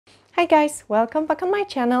Hi guys, welcome back on my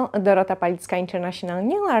channel. Dorota Palicka, International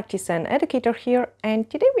Nail Artist and Educator here, and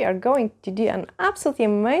today we are going to do an absolutely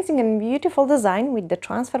amazing and beautiful design with the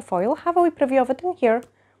transfer foil. Have a wee preview of it in here.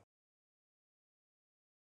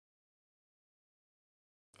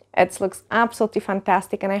 It looks absolutely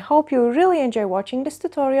fantastic and I hope you really enjoy watching this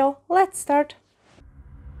tutorial. Let's start!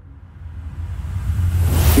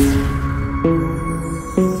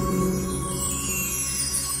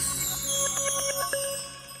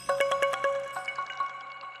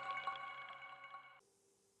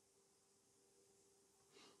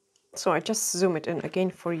 So I just zoom it in again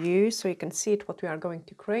for you so you can see it what we are going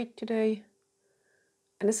to create today.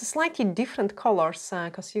 And it's a slightly different colors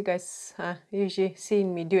because you guys usually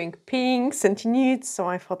seen me doing pinks and nudes, so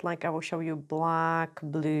I thought like I will show you black,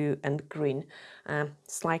 blue and green,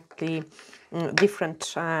 slightly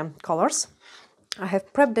different colors. I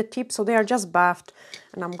have prepped the tips so they are just bathed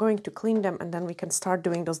and I'm going to clean them and then we can start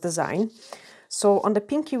doing those design. So on the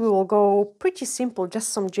pinky we will go pretty simple, just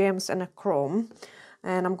some gems and a chrome.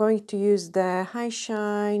 And I'm going to use the High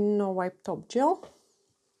Shine No Wipe Top Gel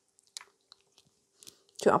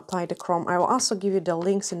to apply the chrome. I will also give you the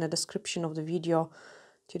links in the description of the video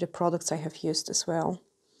to the products I have used as well.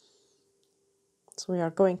 So we are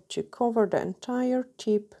going to cover the entire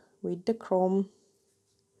tip with the chrome.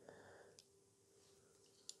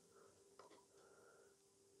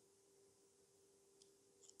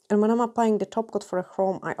 And when I'm applying the top coat for a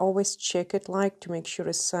chrome, I always check it like to make sure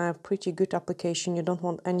it's a pretty good application. You don't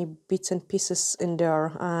want any bits and pieces in there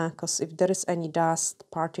because if there is any dust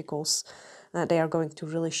particles, they are going to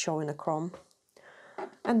really show in a chrome.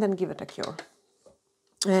 And then give it a cure.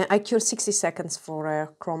 I cure 60 seconds for a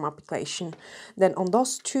chrome application. Then on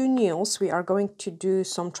those two nails we are going to do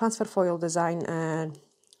some transfer foil design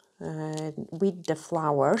with the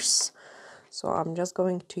flowers. So I'm just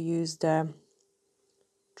going to use the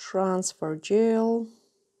transfer gel.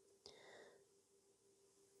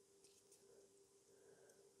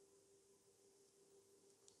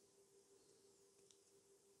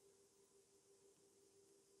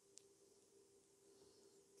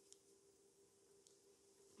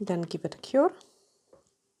 Then give it a cure.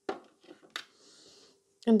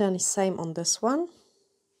 And then same on this one.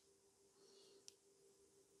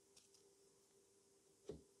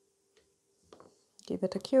 Give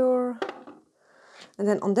it a cure. And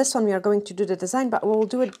then on this one we are going to do the design, but we'll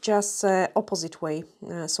do it just opposite way.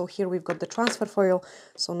 So here we've got the transfer foil.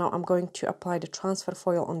 So now I'm going to apply the transfer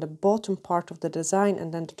foil on the bottom part of the design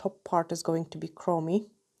and then the top part is going to be chromy.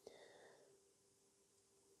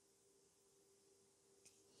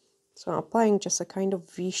 So I'm applying just a kind of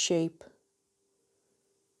V shape.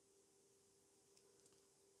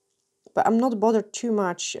 But I'm not bothered too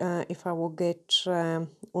much if I will get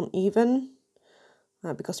uneven.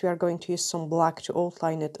 Because we are going to use some black to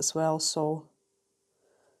outline it as well, so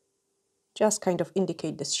just kind of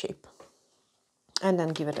indicate this shape and then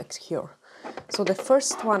give it a cure. So the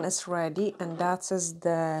first one is ready and that is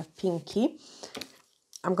the pinky.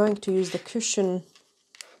 I'm going to use the cushion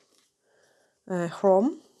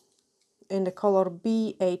chrome in the color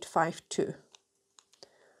B852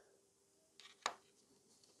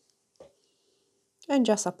 and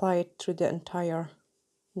just apply it through the entire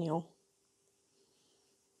nail.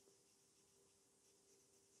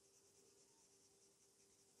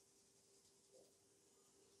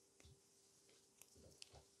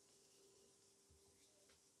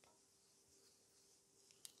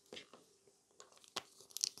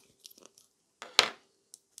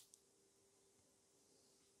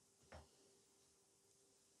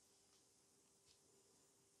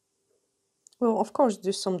 We'll of course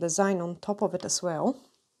do some design on top of it as well.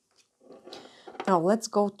 Now let's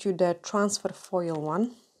go to the transfer foil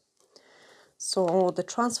one. So the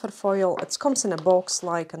transfer foil, it comes in a box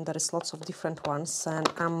like, and there is lots of different ones, and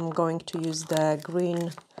I'm going to use the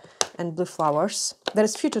green and blue flowers. There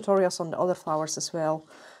is few tutorials on the other flowers as well,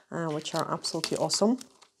 which are absolutely awesome.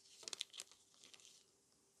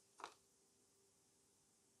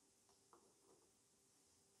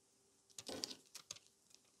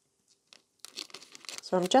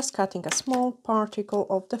 So I'm just cutting a small particle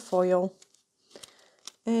of the foil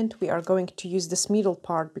and we are going to use this middle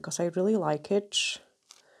part because I really like it,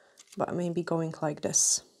 but maybe going like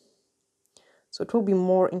this. So it will be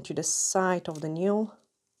more into the side of the nail.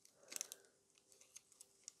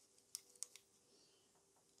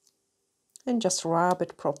 And just rub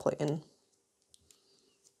it properly in.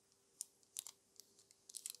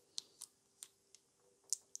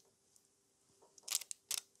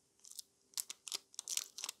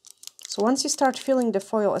 So once you start feeling the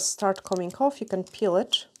foil start coming off, you can peel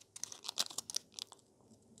it.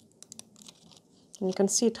 And you can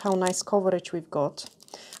see it how nice coverage we've got.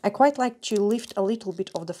 I quite like to lift a little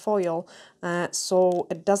bit of the foil so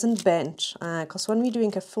it doesn't bend, because when we're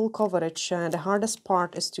doing a full coverage, the hardest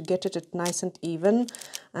part is to get it nice and even,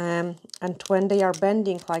 and when they are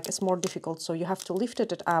bending, like, it's more difficult, so you have to lift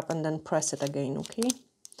it up and then press it again, okay?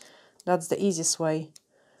 That's the easiest way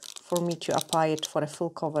for me to apply it for a full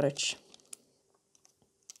coverage.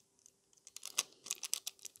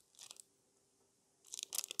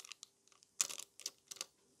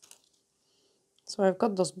 So I've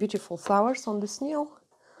got those beautiful flowers on this nail.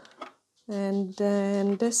 And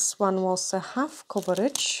then this one was a half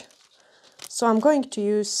coverage. So I'm going to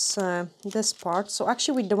use this part. So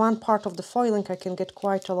actually with the one part of the foiling I can get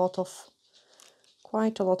quite a lot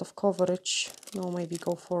of coverage. No, maybe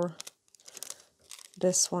go for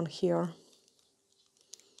this one here.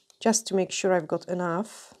 Just to make sure I've got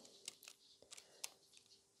enough.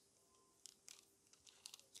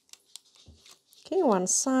 Okay, one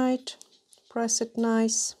side, press it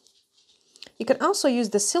nice. You can also use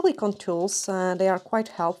the silicone tools, they are quite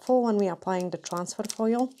helpful when we're applying the transfer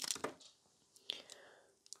foil.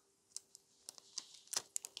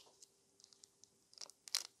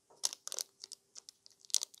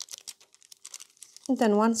 And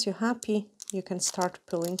then once you're happy, you can start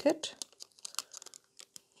pulling it.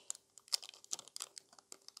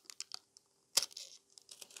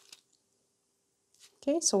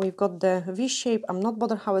 Okay, so we've got the V shape. I'm not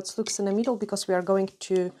bothered how it looks in the middle because we are going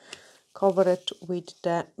to cover it with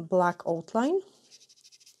the black outline.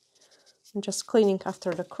 I'm just cleaning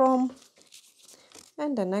after the chrome.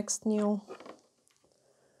 And the next nail.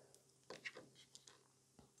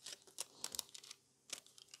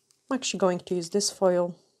 I'm actually going to use this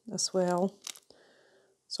foil as well.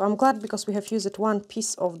 So I'm glad because we have used one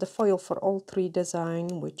piece of the foil for all three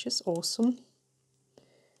designs, which is awesome.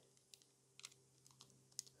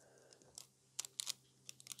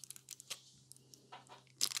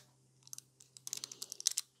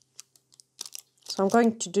 So I'm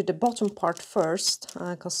going to do the bottom part first,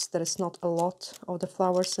 because there is not a lot of the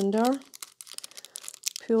flowers in there.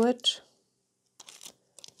 Peel it.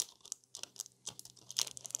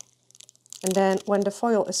 And then when the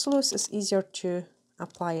foil is loose, it's easier to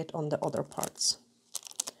apply it on the other parts.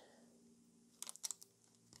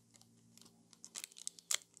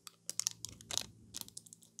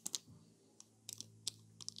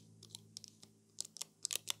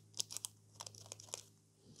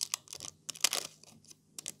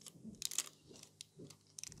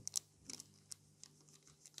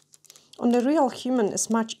 On the real human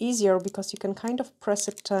it's much easier because you can kind of press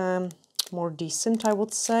it more decent, I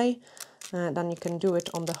would say, than you can do it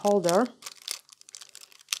on the holder.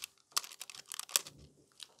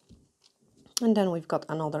 And then we've got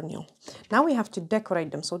another nail. Now we have to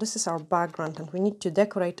decorate them. So this is our background and we need to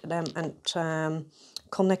decorate them and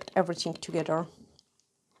connect everything together.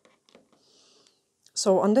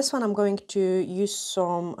 So on this one I'm going to use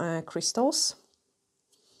some crystals.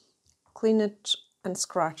 Clean it and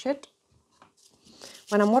scratch it.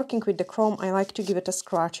 When I'm working with the chrome, I like to give it a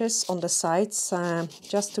scratches on the sides,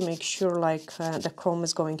 just to make sure like the chrome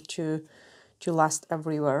is going to last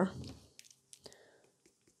everywhere.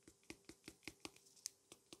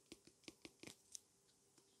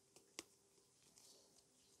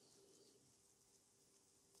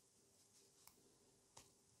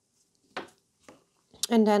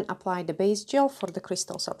 And then apply the base gel for the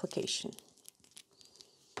crystals application.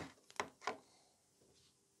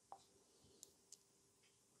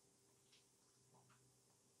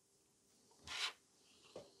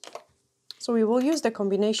 So we will use the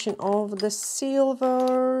combination of the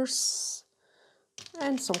silvers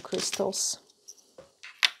and some crystals.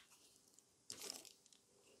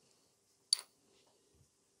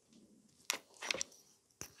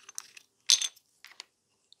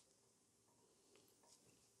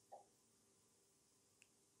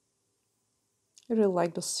 I really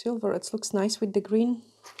like the silver, it looks nice with the green.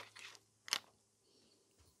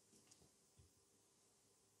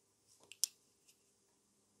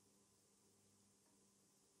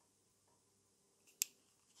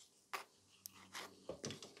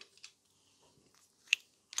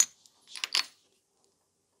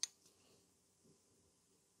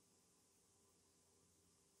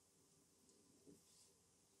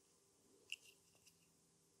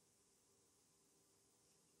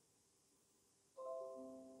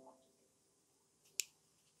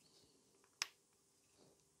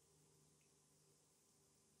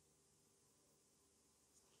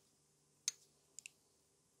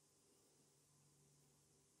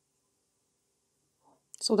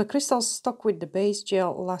 So the crystals stuck with the base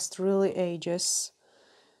gel last really ages.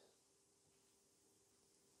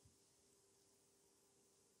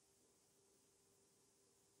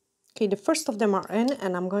 Okay, the first of them are in,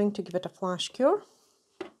 and I'm going to give it a flash cure.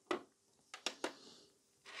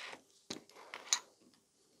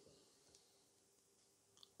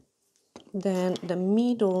 Then the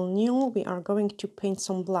middle nail, we are going to paint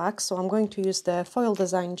some black, so I'm going to use the foil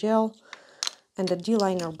design gel and the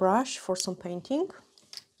D-liner brush for some painting.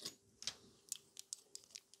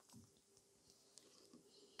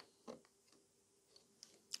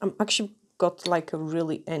 I'm actually got like a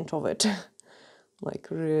really end of it, like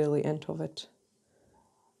really end of it.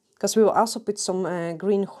 Because we will also put some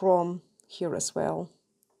green chrome here as well.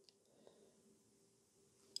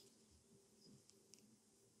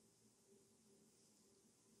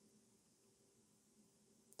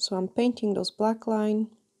 So I'm painting those black line.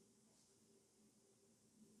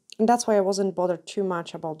 And that's why I wasn't bothered too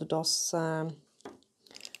much about those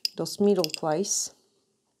middle place.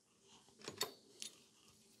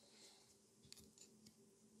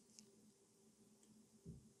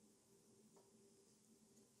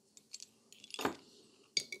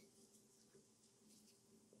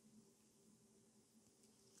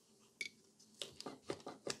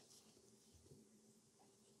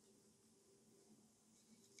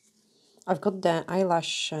 I've got the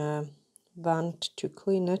eyelash band to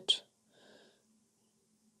clean it.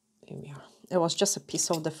 Here we are. It was just a piece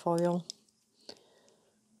of the foil.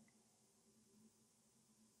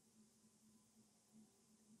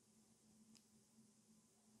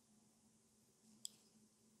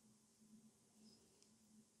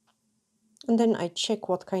 And then I check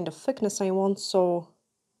what kind of thickness I want, so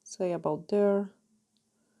say about there.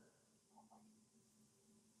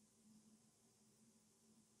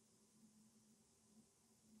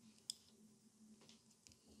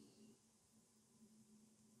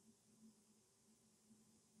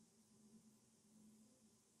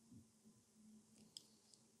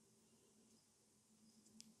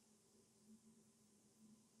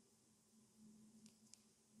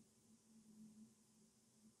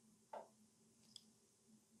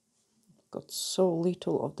 Got so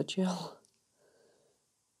little of the gel.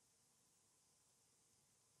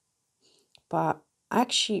 But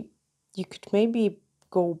actually, you could maybe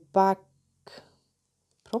go back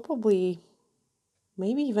probably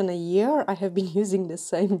maybe even a year. I have been using the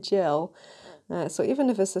same gel. So even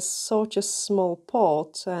if it's such a small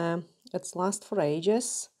pot, it's lasts for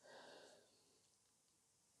ages.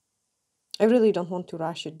 I really don't want to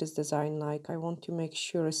rush it, this design, like I want to make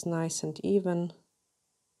sure it's nice and even.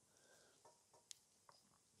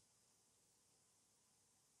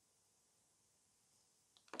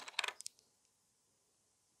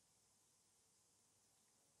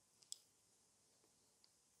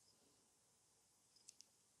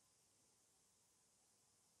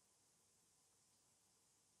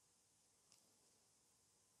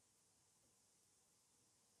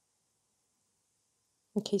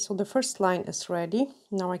 Okay, so the first line is ready.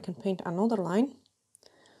 Now I can paint another line.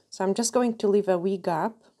 So I'm just going to leave a wee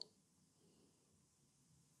gap.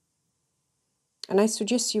 And I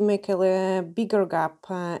suggest you make a bigger gap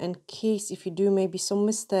in case if you do maybe some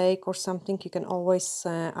mistake or something, you can always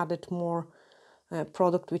add it more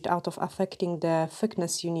product without of affecting the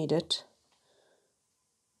thickness you needed.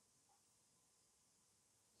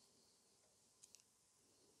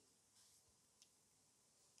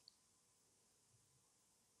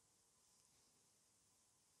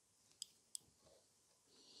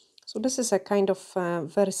 So this is a kind of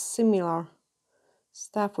very similar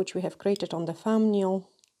stuff which we have created on the thumbnail.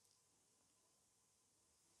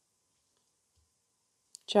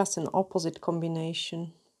 Just an opposite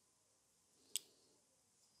combination.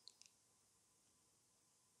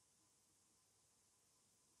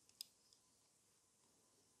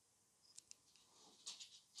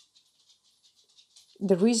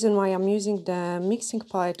 The reason why I'm using the mixing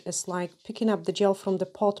palette is like picking up the gel from the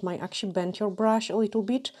pot might actually bend your brush a little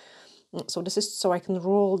bit. So this is so I can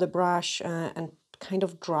roll the brush and kind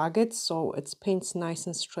of drag it so it paints nice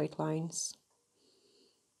and straight lines.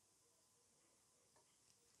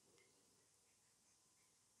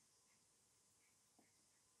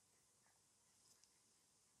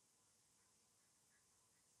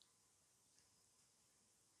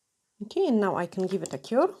 Okay, and now I can give it a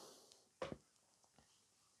cure.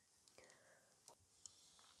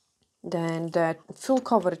 Then the full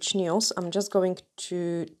coverage nails, I'm just going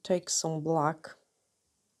to take some black,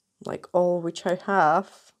 like all which I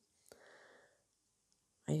have.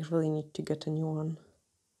 I really need to get a new one.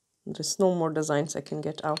 There's no more designs I can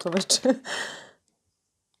get out of it.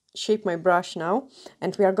 Shape my brush now,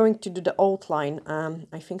 and we are going to do the outline.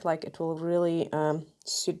 I think like it will really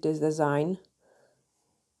suit this design.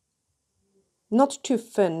 Not too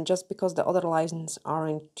thin, just because the other lines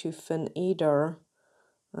aren't too thin either.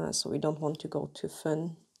 so we don't want to go too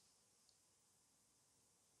thin.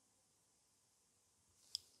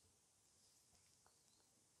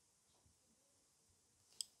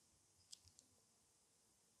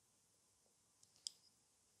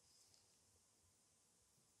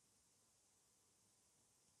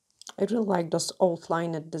 I really like those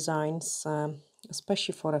outlined designs,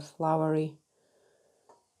 especially for the flowery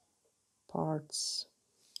parts.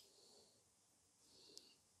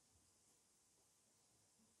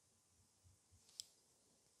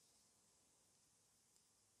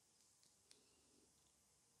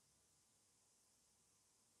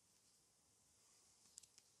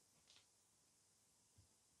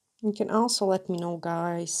 You can also let me know,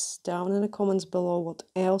 guys, down in the comments below what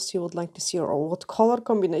else you would like to see, or what color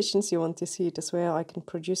combinations you want to see it as well. I can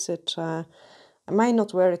produce it. I might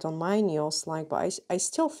not wear it on my nails, but I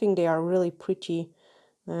still think they are really pretty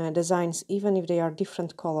designs, even if they are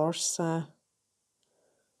different colors. And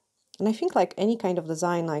I think like any kind of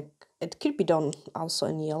design, like it could be done also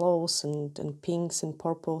in yellows and pinks and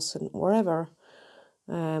purples and wherever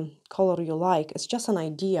color you like. It's just an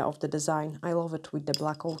idea of the design. I love it with the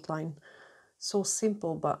black outline. So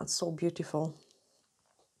simple, but so beautiful.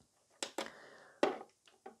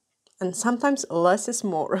 And sometimes less is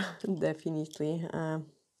more, definitely.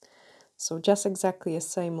 So just exactly the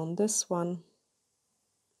same on this one.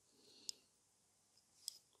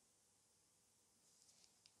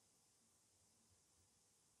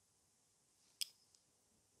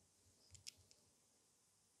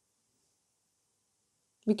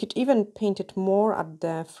 We could even paint it more at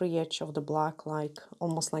the free edge of the black, like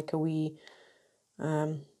almost like a wee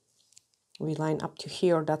line up to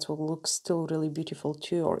here. That will look still really beautiful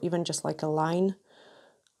too, or even just like a line.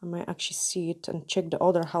 I might actually see it and check the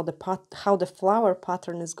other, how the flower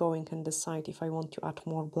pattern is going, and decide if I want to add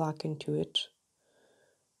more black into it.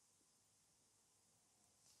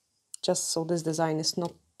 Just so this design is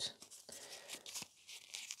not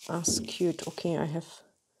as cute. Okay, I have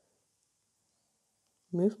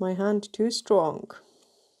moved my hand too strong.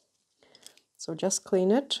 So just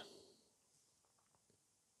clean it.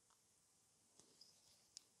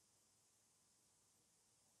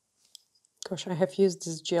 Gosh, I have used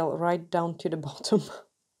this gel right down to the bottom.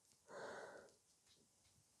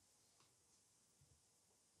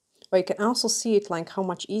 But you can also see it, like how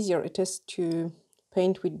much easier it is to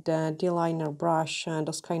paint with the D-liner brush and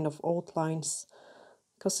those kind of outlines.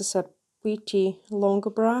 Because it's a pretty long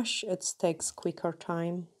brush, it takes quicker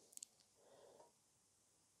time.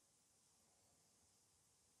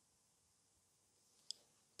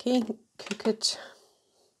 Okay, cook it.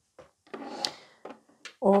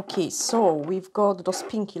 Okay, so we've got those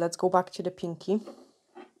pinky. Let's go back to the pinky.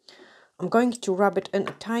 I'm going to rub it in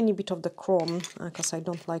a tiny bit of the chrome because I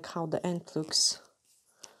don't like how the end looks.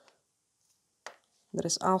 There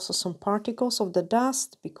is also some particles of the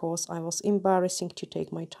dust because I was embarrassing to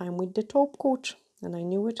take my time with the top coat, and I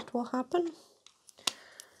knew it will happen.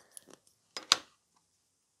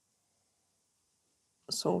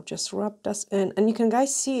 So just rub this in, and you can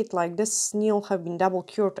guys see it, like this nail have been double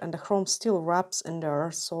cured and the chrome still wraps in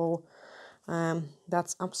there, so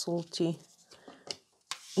that's absolutely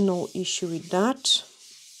no issue with that.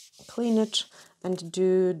 Clean it and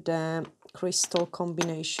do the crystal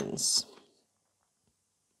combinations.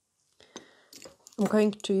 I'm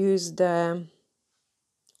going to use the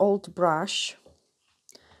old brush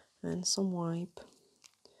and some wipe.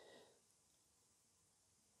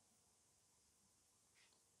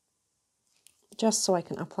 Just so I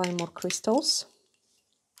can apply more crystals.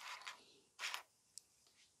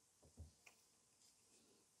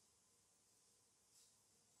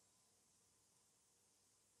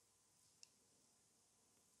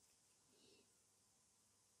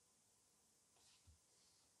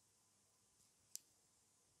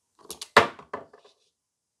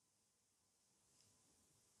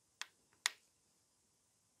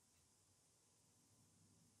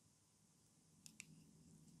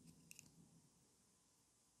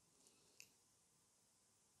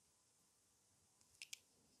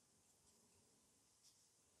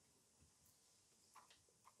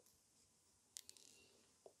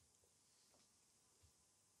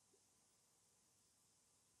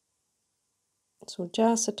 So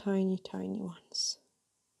just a tiny, tiny ones.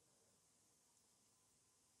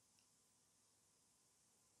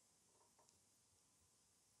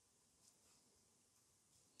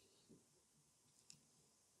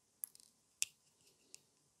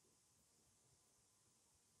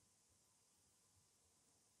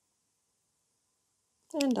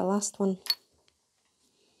 And the last one.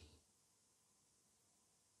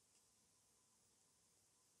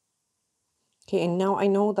 Okay, and now I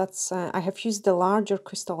know that's, I have used the larger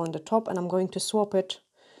crystal on the top, and I'm going to swap it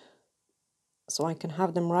so I can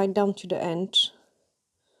have them right down to the end.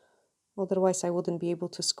 Otherwise I wouldn't be able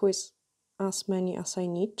to squeeze as many as I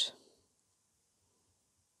need.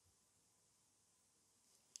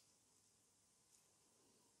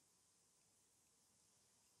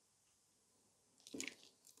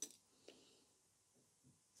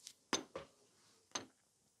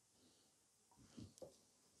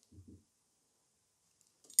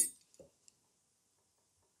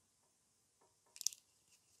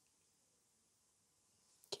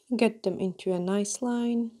 Get them into a nice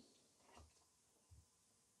line.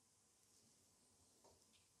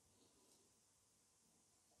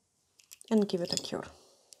 And give it a cure.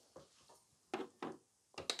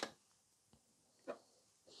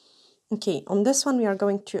 Okay, on this one we are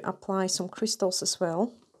going to apply some crystals as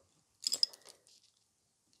well.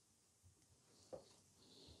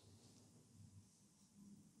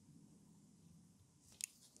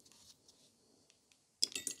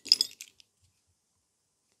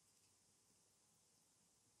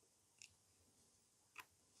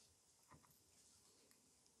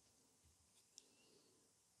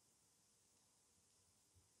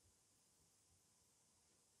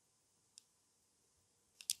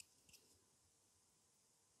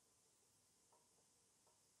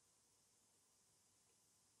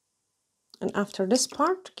 And after this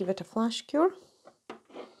part, give it a flash cure.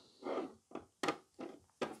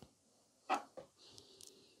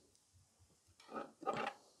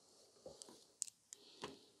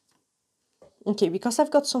 Okay, because I've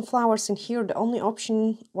got some flowers in here, the only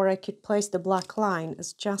option where I could place the black line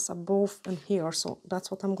is just above and here, so that's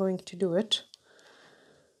what I'm going to do it.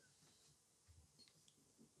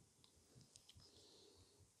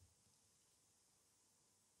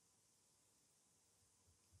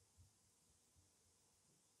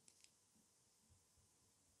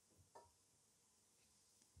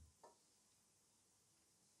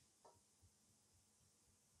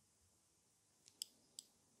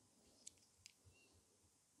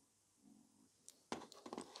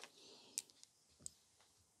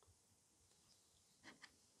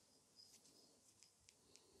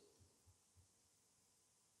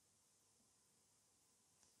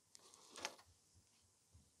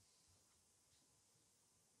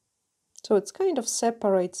 So it kind of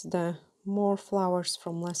separates the more flowers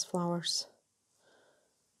from less flowers.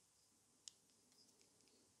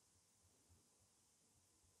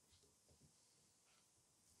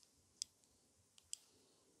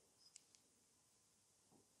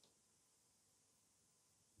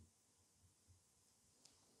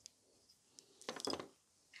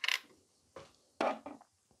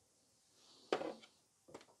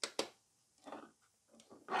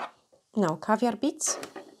 Now caviar beads.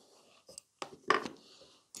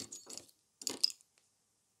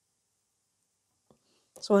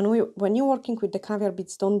 So when you're working with the caviar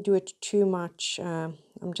beads, don't do it too much.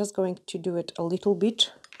 I'm just going to do it a little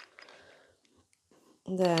bit.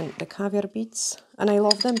 Then the caviar beads, and I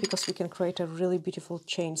love them because we can create a really beautiful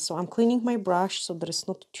chain. So I'm cleaning my brush so there is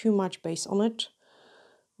not too much base on it,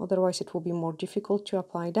 otherwise it will be more difficult to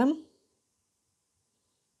apply them.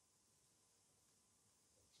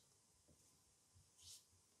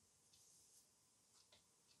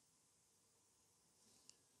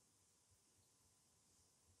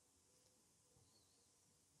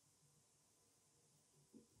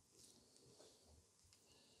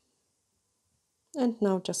 And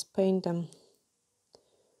now just paint them.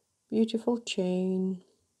 Beautiful chain.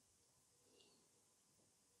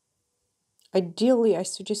 Ideally, I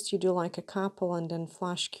suggest you do like a couple and then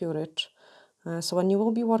flash cure it. So when you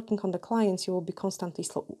will be working on the clients, you will be constantly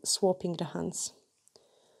swapping the hands.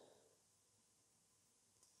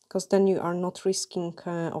 Because then you are not risking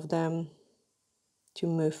of them to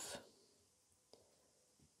move.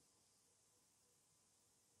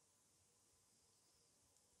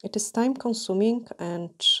 It is time consuming,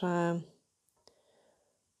 and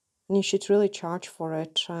you should really charge for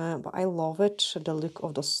it, but I love it, the look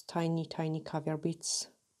of those tiny caviar beads.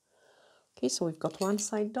 Okay, so we've got one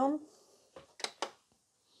side done.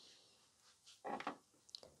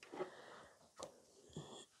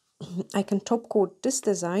 I can top coat this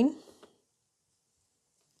design.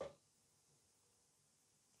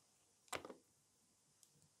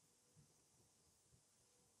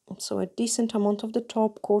 So a decent amount of the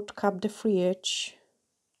top coat, cap the free edge.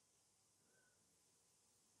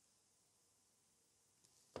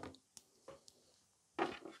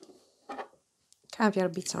 Caviar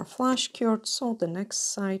beads are flash cured, so the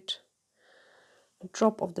next side, a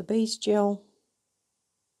drop of the base gel,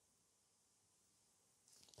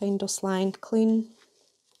 paint those lines clean,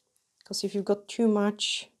 because if you've got too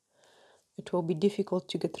much, it will be difficult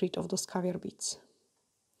to get rid of those caviar beads.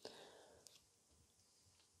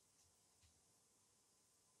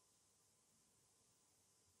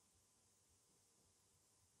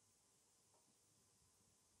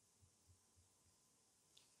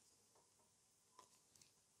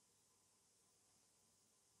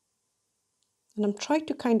 And I'm trying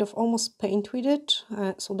to kind of almost paint with it.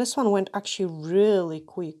 So this one went actually really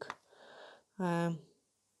quick.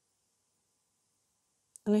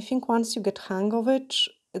 And I think once you get hang of it,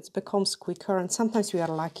 it becomes quicker. And sometimes we are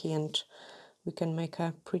lucky and we can make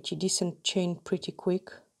a pretty decent chain pretty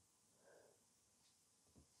quick.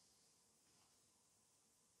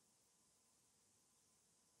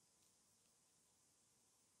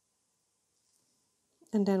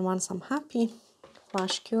 And then once I'm happy,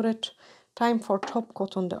 flash cure it. Time for top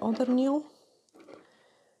coat on the other nail.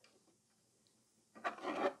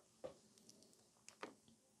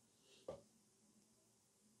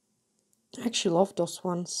 I actually love those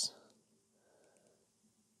ones.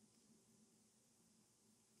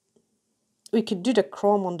 We could do the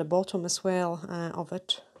chrome on the bottom as well of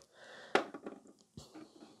it.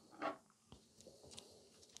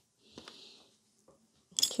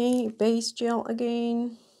 Okay, base gel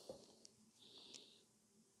again.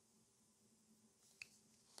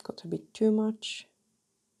 Got a bit too much.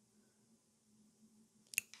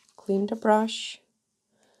 Clean the brush.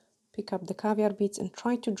 Pick up the caviar beads and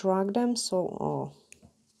try to drag them so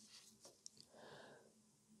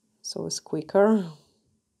it's quicker.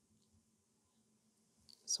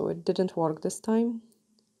 So it didn't work this time.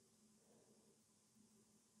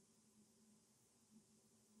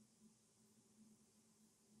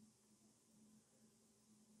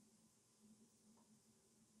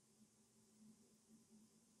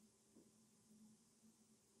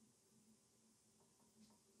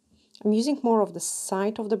 I'm using more of the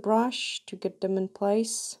side of the brush to get them in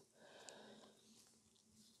place.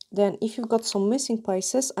 Then if you've got some missing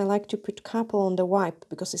places, I like to put a couple on the wipe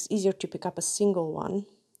because it's easier to pick up a single one.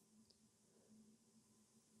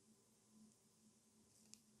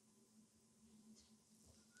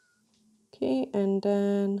 Okay, and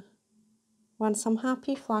then once I'm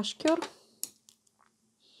happy, flash cure.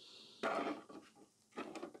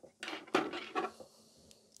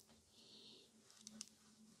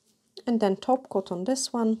 And then top coat on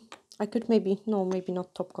this one. I could maybe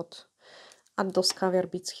not top coat. Add those caviar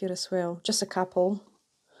beads here as well, just a couple.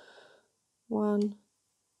 1,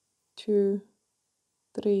 2,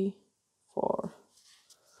 3, 4.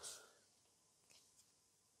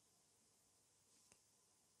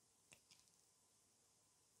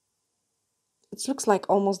 It looks like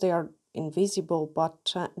almost they are invisible,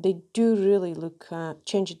 but they do really look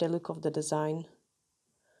change the look of the design.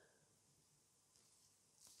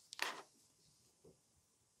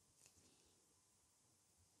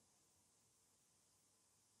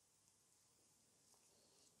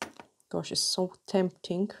 Gosh, it's so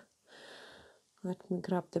tempting. Let me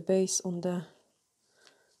grab the base on the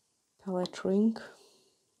palette ring.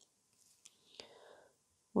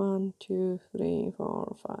 1, 2, 3,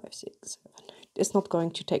 4, 5, 6, 7. It's not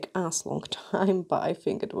going to take as long time, but I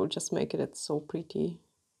think it will just make it so pretty.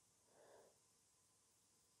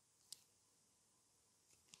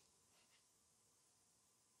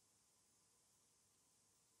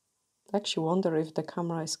 I actually wonder if the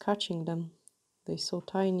camera is catching them. They're so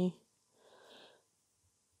tiny.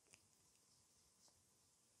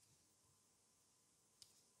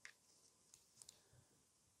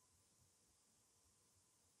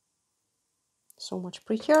 So much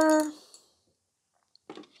prettier.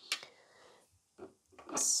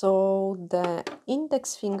 So the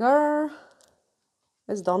index finger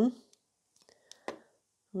is done.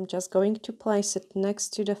 I'm just going to place it next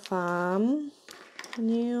to the thumb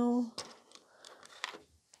nail.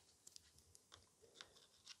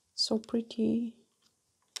 So pretty.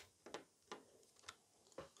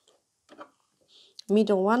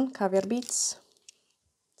 Middle one, caviar beads.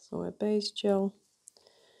 So a base gel.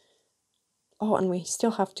 Oh, and we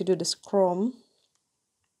still have to do this chrome.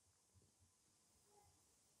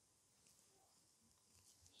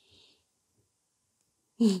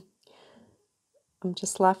 I'm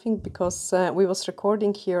just laughing because we was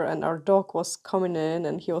recording here and our dog was coming in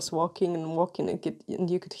and he was walking and walking and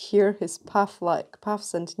you could hear his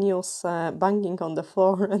puffs and nails banging on the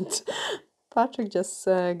floor, and Patrick just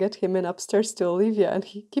get him in upstairs to Olivia and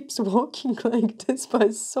he keeps walking like this, but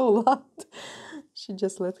it's so loud. She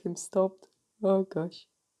just let him stop. Oh gosh.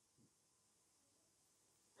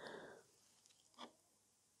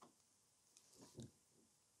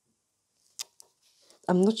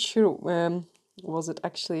 I'm not sure Was it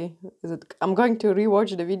actually, is it, I'm going to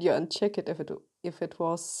rewatch the video and check it if it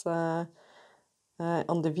was on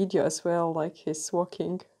the video as well, like he's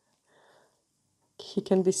walking. He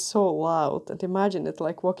can be so loud, and imagine it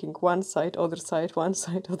like walking one side, other side, one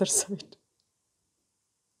side, other side.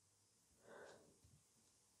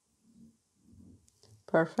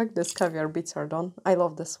 Perfect, these caviar beads are done. I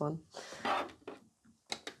love this one.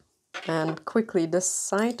 And quickly, this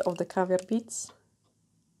side of the caviar beads.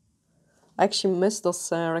 I actually missed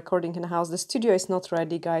this recording in the house. The studio is not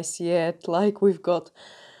ready, guys, yet. Like we've got,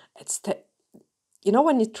 you know,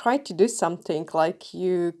 when you try to do something, like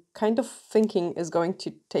you kind of thinking is going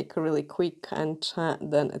to take really quick, and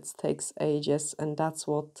then it takes ages, and that's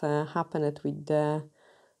what happened with the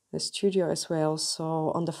studio as well.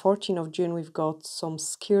 So on the 14th of June, we've got some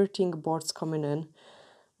skirting boards coming in,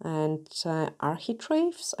 and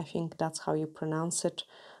architraves, I think that's how you pronounce it,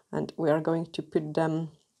 and we are going to put them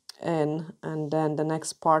in, and then the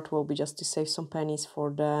next part will be just to save some pennies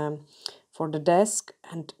for the desk,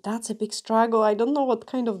 and that's a big struggle. I don't know what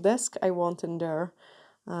kind of desk I want in there,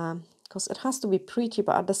 because it has to be pretty,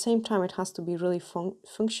 but at the same time it has to be really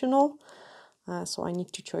functional. So I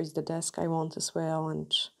need to choose the desk I want as well,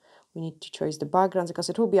 and we need to choose the backgrounds, because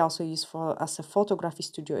it will be also useful as a photography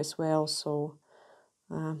studio as well. So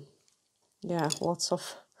yeah, lots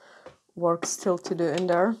of work still to do in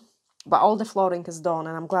there. But all the flooring is done,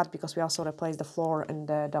 and I'm glad, because we also replaced the floor in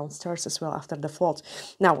the downstairs as well after the flood.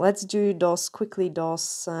 Now let's do those quickly,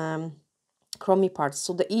 those chromey parts.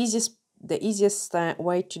 So the easiest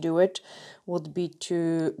way to do it would be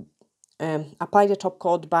to apply the top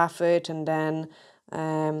coat, buff it, and then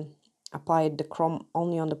apply the chrome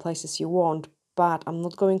only on the places you want. But I'm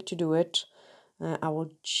not going to do it. I will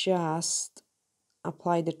just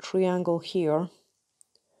apply the triangle here,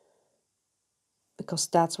 because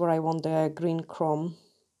that's where I want the green chrome,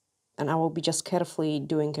 and I will be just carefully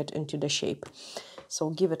doing it into the shape.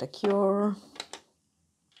 So give it a cure.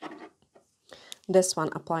 This one,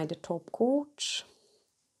 apply the top coat.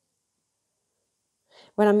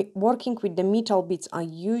 When I'm working with the metal beads, I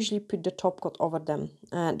usually put the top coat over them.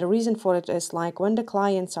 The reason for it is, like, when the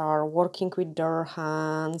clients are working with their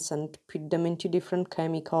hands and put them into different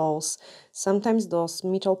chemicals, sometimes those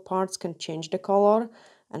metal parts can change the color,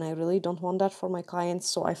 and I really don't want that for my clients.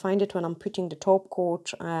 So I find it when I'm putting the top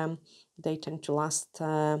coat, they tend to last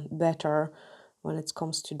better when it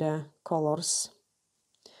comes to the colors.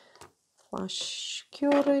 Flash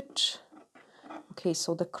cure it. Okay,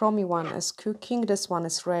 so the chromey one is cooking. This one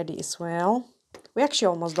is ready as well. We're actually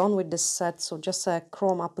almost done with this set, so just a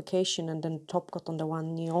chrome application and then top coat on the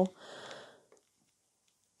one nail.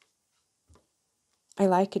 I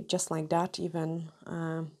like it just like that. Even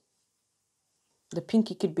the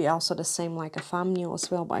pinky could be also the same, like a thumb nail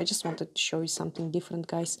as well, but I just wanted to show you something different,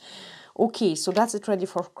 guys. Okay, so that's it ready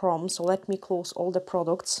for chrome. So let me close all the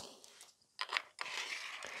products.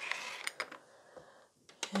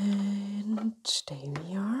 And there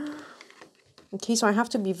we are. Okay, so I have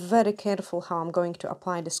to be very careful how I'm going to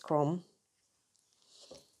apply this chrome.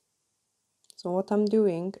 So what I'm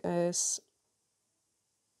doing is,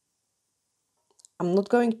 I'm not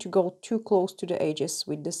going to go too close to the edges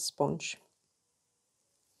with this sponge.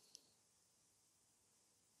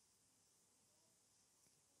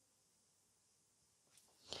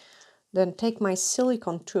 Then take my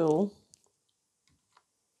silicone tool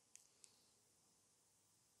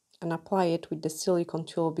and apply it with the silicone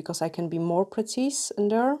tool, because I can be more precise in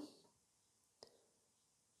there.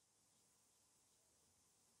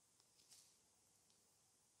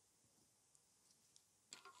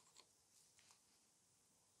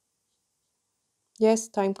 Yes,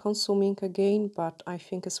 time consuming again, but I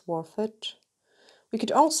think it's worth it. We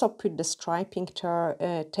could also put the striping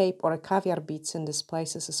tape or a caviar beads in these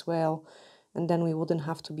places as well, and then we wouldn't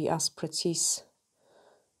have to be as precise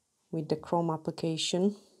with the chrome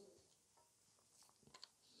application.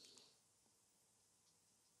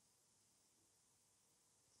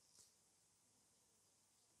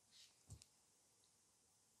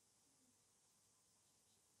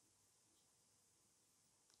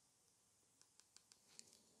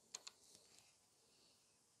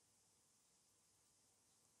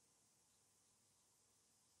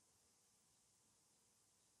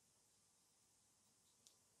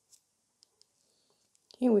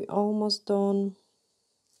 Okay, we're almost done.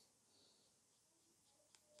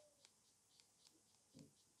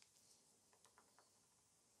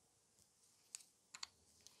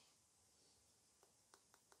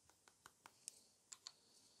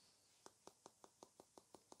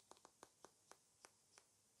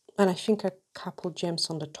 And I think a couple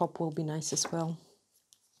gems on the top will be nice as well.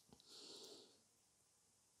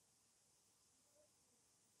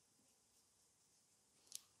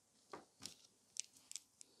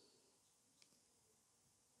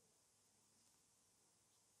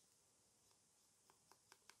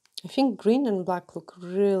 I think green and black look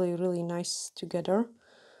really, really nice together.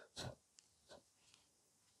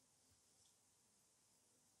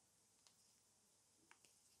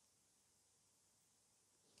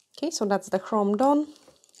 Okay, so that's the chrome done.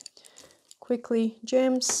 Quickly,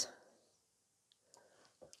 gems.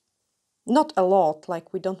 Not a lot,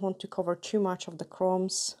 like we don't want to cover too much of the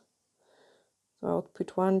chromes. So I'll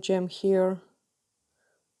put one gem here,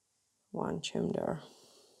 one gem there.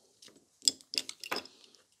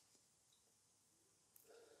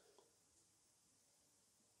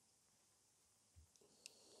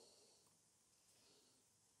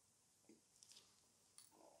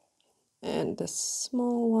 And the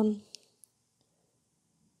small one.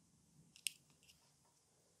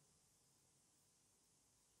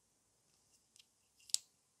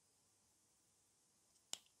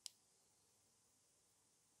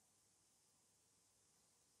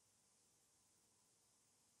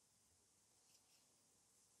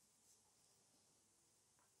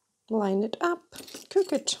 Line it up,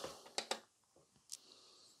 cook it.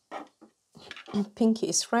 Pinky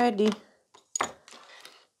is ready.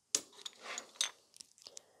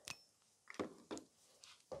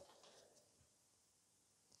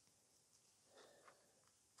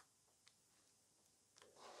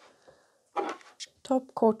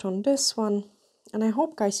 Top coat on this one. And I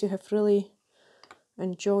hope, guys, you have really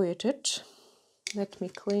enjoyed it. Let me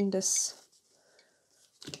clean this.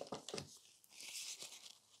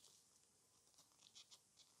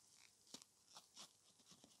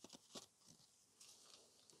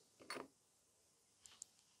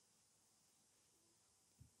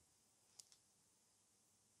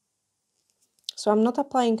 So I'm not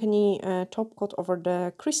applying any top coat over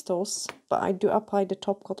the crystals, but I do apply the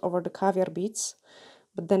top coat over the caviar beads,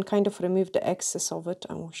 but then kind of remove the excess of it.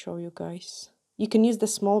 I will show you guys. You can use the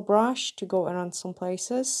small brush to go around some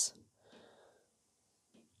places.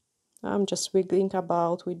 I'm just wiggling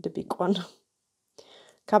about with the big one.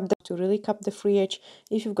 To really cap the free edge.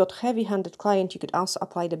 If you've got heavy-handed client, you could also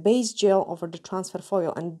apply the base gel over the transfer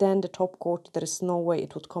foil and then the top coat. There is no way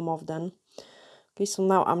it would come off then. Okay, so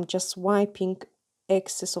now I'm just wiping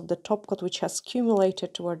excess of the top coat which has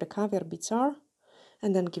accumulated to where the caviar beads are,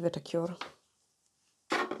 and then give it a cure.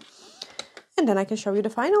 And then I can show you the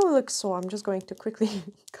final look. So I'm just going to quickly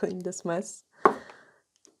clean this mess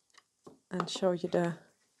and show you the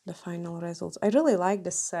final results. I really like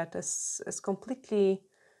this set. It's completely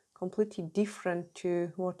different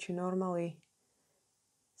to what you normally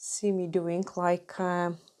see me doing, like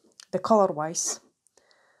the color wise.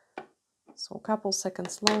 So a couple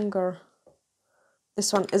seconds longer.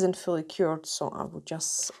 This one isn't fully cured, so I will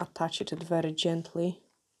just attach it very gently.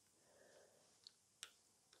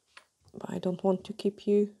 But I don't want to keep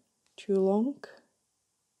you too long.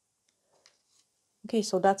 Okay,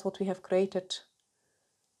 so that's what we have created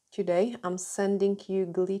today. I'm sending you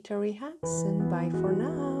glittery hats and bye for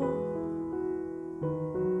now.